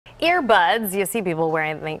Earbuds, you see people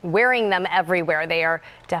wearing them everywhere. They are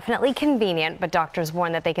definitely convenient, but doctors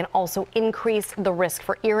warn that they can also increase the risk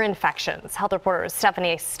for ear infections. Health reporter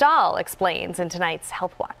Stephanie Stahl explains in tonight's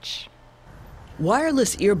Health Watch.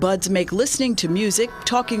 Wireless earbuds make listening to music,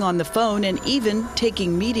 talking on the phone, and even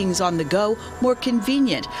taking meetings on the go more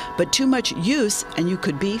convenient. But too much use, and you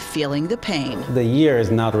could be feeling the pain. The ear is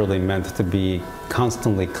not really meant to be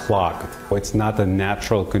constantly clogged. It's not a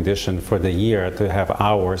natural condition for the ear to have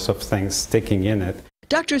hours of things sticking in it.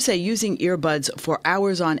 Doctors say using earbuds for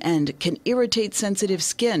hours on end can irritate sensitive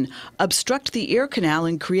skin, obstruct the ear canal,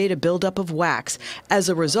 and create a buildup of wax. As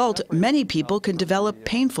a result, many people can develop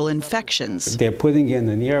painful infections. They're putting in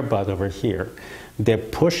an earbud over here. They're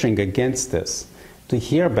pushing against this to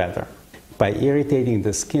hear better. By irritating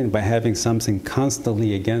the skin, by having something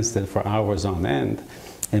constantly against it for hours on end,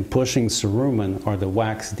 and pushing cerumen or the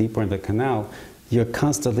wax deeper in the canal, you're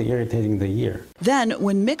constantly irritating the ear. Then,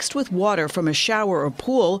 when mixed with water from a shower or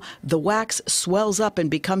pool, the wax swells up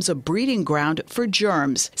and becomes a breeding ground for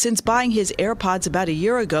germs. Since buying his AirPods about a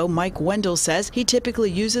year ago, Mike Wendell says he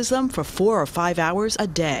typically uses them for 4 or 5 hours a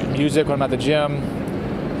day. Music when I'm at the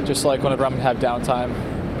gym, just like whenever I'm have downtime.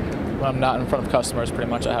 When I'm not in front of customers, pretty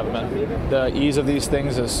much I have them in. The ease of these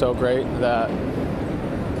things is so great that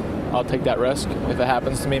I'll take that risk. If it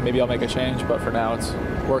happens to me, maybe I'll make a change, but for now it's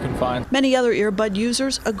working fine. Many other earbud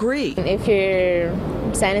users agree. If you're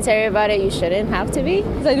sanitary about it, you shouldn't have to be.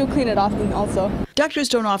 I do clean it often also. Doctors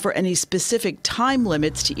don't offer any specific time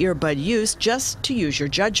limits to earbud use, just to use your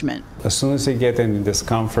judgment. As soon as you get any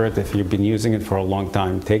discomfort, if you've been using it for a long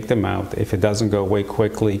time, take them out. If it doesn't go away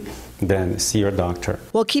quickly, then see your doctor.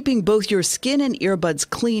 While keeping both your skin and earbuds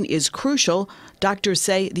clean is crucial, doctors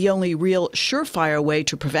say the only real surefire way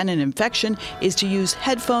to prevent an infection is to use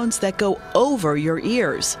headphones that go over your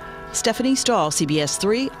ears. Stephanie Stahl, CBS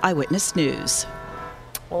 3 Eyewitness News.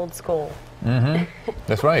 Old school.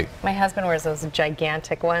 That's right. My husband wears those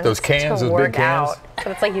gigantic ones. Those cans, to those work big cans. out. So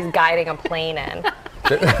it's like he's guiding a plane in.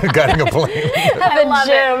 Guiding a plane. I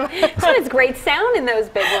love it. So it's great sound in those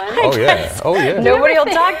big ones. Oh yeah. Oh yeah. Nobody will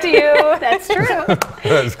talk to you. That's true.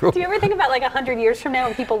 That's cool. Do you ever think about like 100 years from now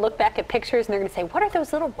when people look back at pictures and they're going to say, what are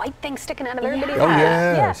those little white things sticking out of everybody's Oh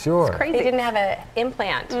head? yeah, sure. It's crazy. They didn't have an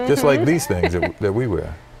implant. Just like these things that we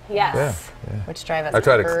wear. Yes. Yeah. Which drive us I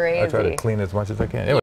try crazy. to clean as much as I can. Anyway.